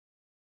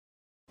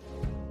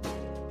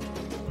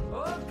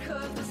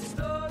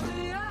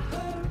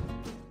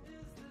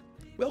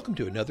Welcome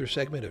to another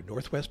segment of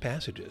Northwest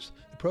Passages,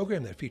 the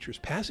program that features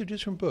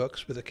passages from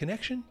books with a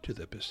connection to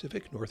the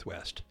Pacific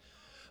Northwest.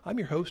 I'm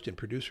your host and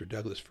producer,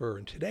 Douglas Furr,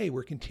 and today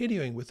we're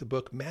continuing with the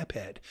book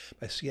Maphead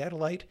by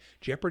Seattleite,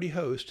 Jeopardy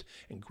host,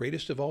 and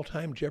greatest of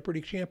all-time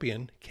Jeopardy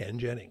champion, Ken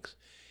Jennings.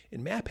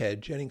 In Maphead,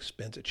 Jennings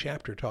spends a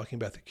chapter talking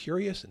about the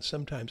curious and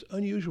sometimes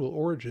unusual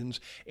origins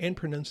and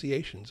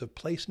pronunciations of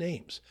place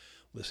names.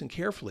 Listen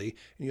carefully,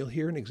 and you'll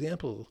hear an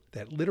example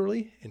that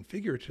literally and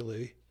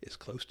figuratively is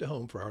close to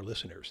home for our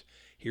listeners.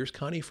 Here's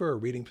Connie Furr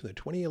reading from the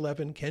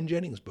 2011 Ken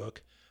Jennings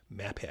book,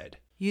 Maphead.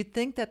 You'd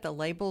think that the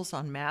labels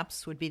on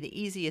maps would be the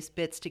easiest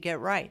bits to get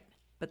right,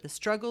 but the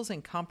struggles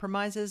and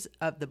compromises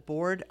of the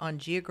Board on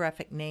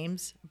Geographic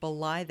Names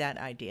belie that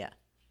idea.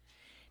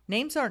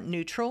 Names aren't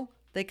neutral,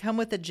 they come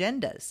with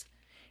agendas.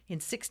 In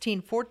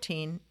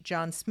 1614,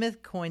 John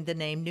Smith coined the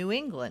name New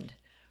England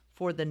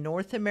for the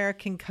North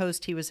American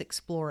coast he was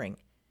exploring.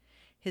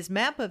 His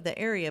map of the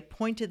area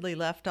pointedly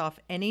left off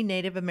any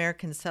Native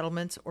American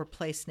settlements or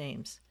place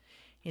names.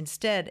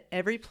 Instead,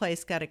 every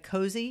place got a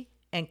cozy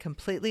and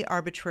completely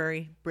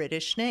arbitrary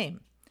British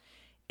name: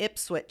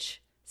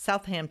 Ipswich,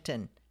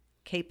 Southampton,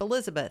 Cape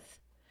Elizabeth.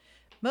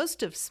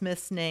 Most of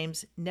Smith's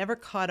names never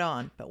caught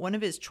on, but one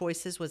of his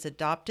choices was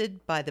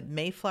adopted by the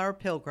Mayflower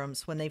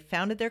Pilgrims when they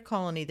founded their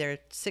colony there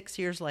 6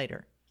 years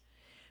later.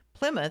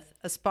 Plymouth,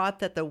 a spot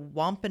that the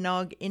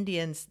Wampanoag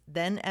Indians,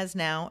 then as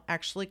now,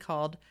 actually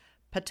called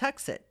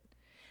Patuxet.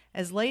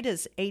 As late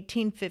as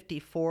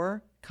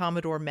 1854,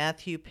 Commodore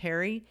Matthew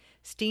Perry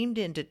steamed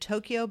into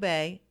Tokyo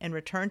Bay and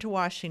returned to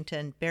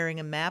Washington bearing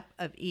a map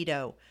of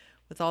Edo,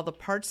 with all the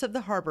parts of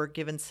the harbor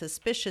given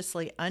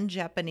suspiciously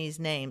un-Japanese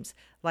names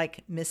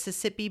like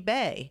Mississippi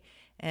Bay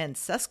and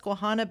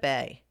Susquehanna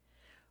Bay.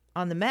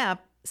 On the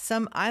map,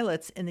 some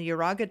islets in the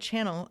Uraga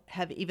Channel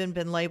have even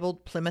been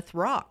labeled Plymouth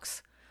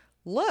Rocks.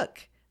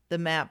 Look, the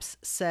maps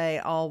say,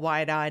 all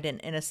wide-eyed and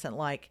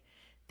innocent-like.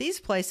 These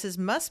places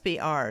must be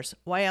ours.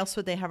 Why else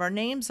would they have our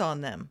names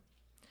on them?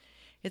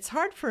 It's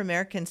hard for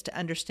Americans to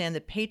understand the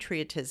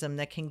patriotism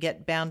that can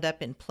get bound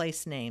up in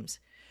place names.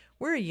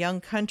 We're a young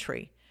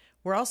country.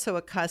 We're also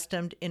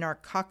accustomed, in our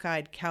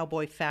cockeyed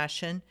cowboy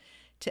fashion,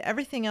 to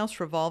everything else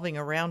revolving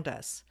around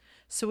us.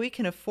 So we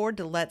can afford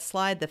to let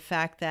slide the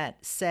fact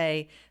that,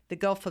 say, the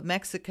Gulf of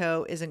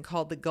Mexico isn't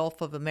called the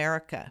Gulf of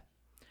America.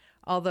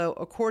 Although,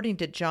 according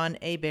to John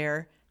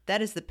Hebert,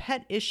 that is the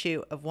pet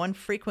issue of one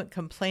frequent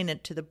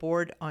complainant to the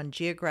Board on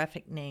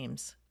Geographic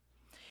Names.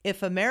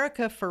 If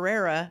America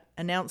Ferrera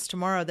announced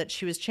tomorrow that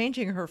she was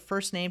changing her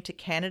first name to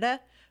Canada,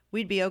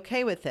 we'd be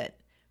okay with it.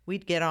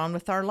 We'd get on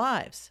with our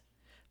lives.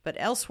 But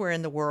elsewhere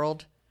in the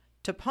world,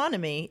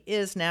 toponymy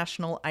is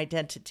national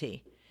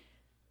identity.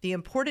 The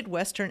imported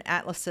Western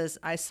atlases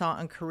I saw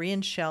on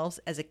Korean shelves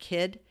as a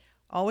kid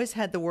always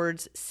had the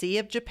words Sea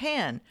of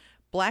Japan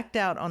blacked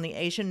out on the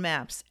Asian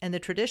maps and the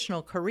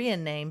traditional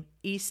Korean name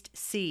East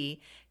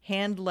Sea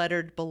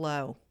hand-lettered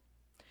below.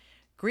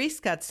 Greece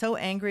got so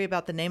angry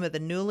about the name of the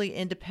newly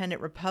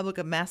independent Republic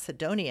of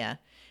Macedonia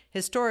 —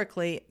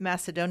 historically,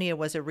 Macedonia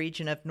was a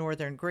region of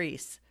northern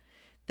Greece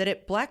 — that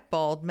it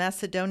blackballed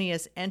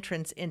Macedonia's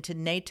entrance into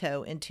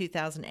NATO in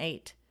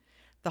 2008.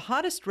 The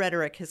hottest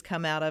rhetoric has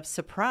come out of,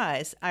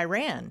 surprise,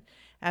 Iran,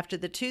 after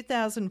the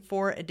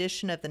 2004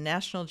 edition of the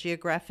National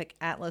Geographic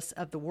Atlas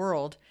of the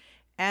World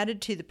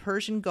added to the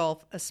Persian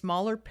Gulf a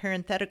smaller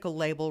parenthetical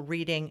label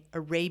reading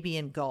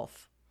Arabian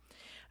Gulf.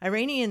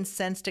 Iranians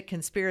sensed a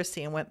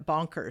conspiracy and went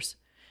bonkers.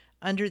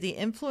 Under the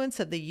influence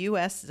of the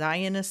U.S.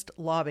 Zionist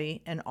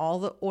lobby and all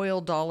the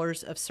oil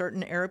dollars of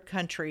certain Arab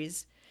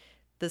countries,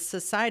 the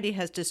society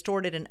has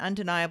distorted an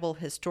undeniable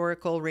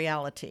historical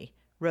reality,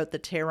 wrote the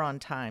Tehran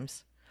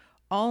Times.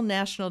 All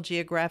National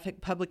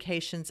Geographic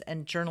publications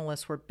and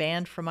journalists were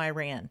banned from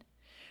Iran.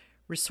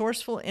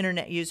 Resourceful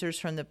internet users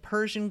from the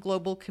Persian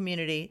global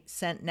community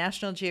sent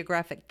National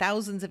Geographic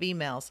thousands of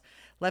emails,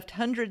 left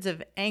hundreds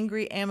of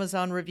angry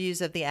Amazon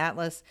reviews of the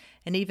atlas,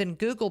 and even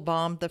Google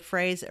bombed the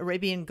phrase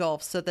Arabian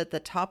Gulf so that the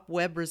top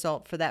web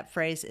result for that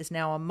phrase is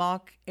now a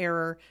mock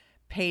error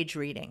page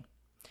reading.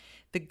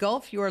 The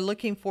Gulf you are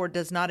looking for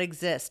does not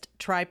exist.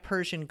 Try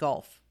Persian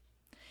Gulf.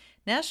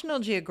 National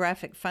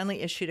Geographic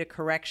finally issued a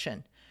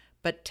correction,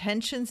 but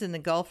tensions in the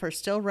Gulf are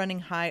still running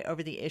high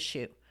over the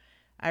issue.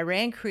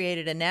 Iran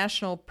created a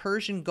National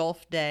Persian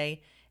Gulf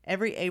Day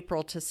every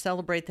April to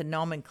celebrate the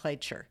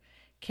nomenclature,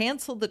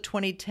 canceled the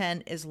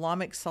 2010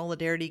 Islamic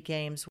Solidarity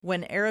Games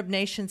when Arab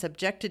nations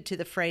objected to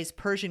the phrase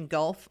Persian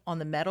Gulf on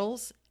the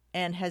medals,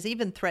 and has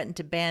even threatened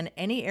to ban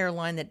any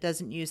airline that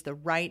doesn't use the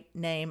right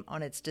name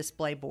on its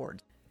display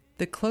board.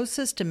 The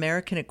closest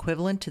American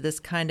equivalent to this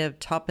kind of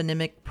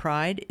toponymic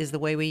pride is the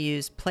way we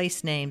use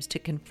place names to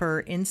confer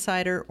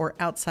insider or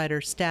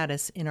outsider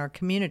status in our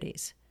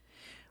communities.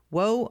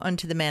 Woe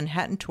unto the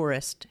Manhattan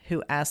tourist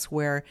who asks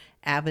where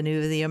Avenue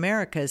of the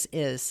Americas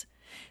is.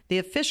 The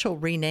official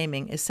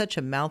renaming is such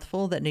a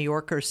mouthful that New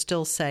Yorkers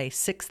still say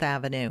 6th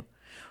Avenue,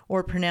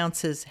 or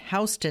pronounces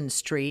Houston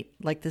Street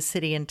like the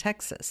city in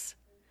Texas.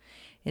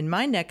 In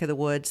my neck of the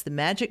woods, the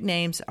magic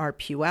names are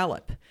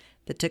Puyallup,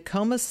 the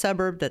Tacoma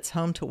suburb that's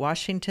home to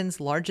Washington's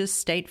largest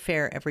state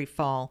fair every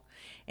fall,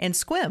 and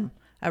Sequim,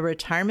 a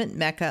retirement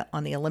mecca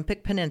on the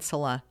Olympic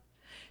Peninsula.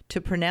 To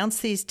pronounce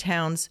these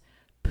towns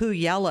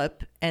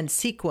Puyallup and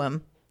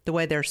Sequim, the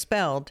way they're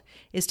spelled,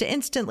 is to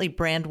instantly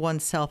brand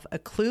oneself a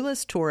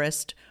clueless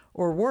tourist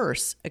or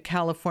worse, a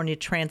California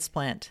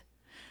transplant.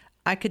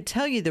 I could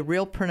tell you the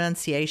real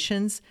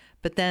pronunciations,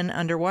 but then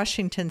under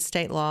Washington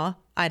state law,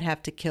 I'd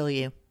have to kill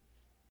you.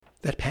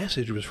 That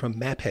passage was from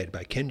Maphead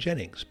by Ken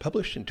Jennings,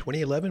 published in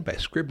 2011 by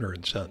Scribner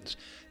 & Sons.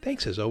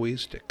 Thanks, as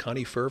always, to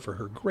Connie Furr for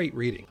her great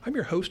reading. I'm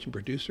your host and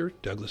producer,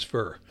 Douglas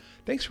Furr.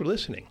 Thanks for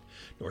listening.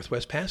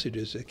 Northwest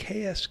Passages is a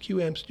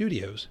KSQM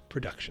Studios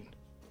production.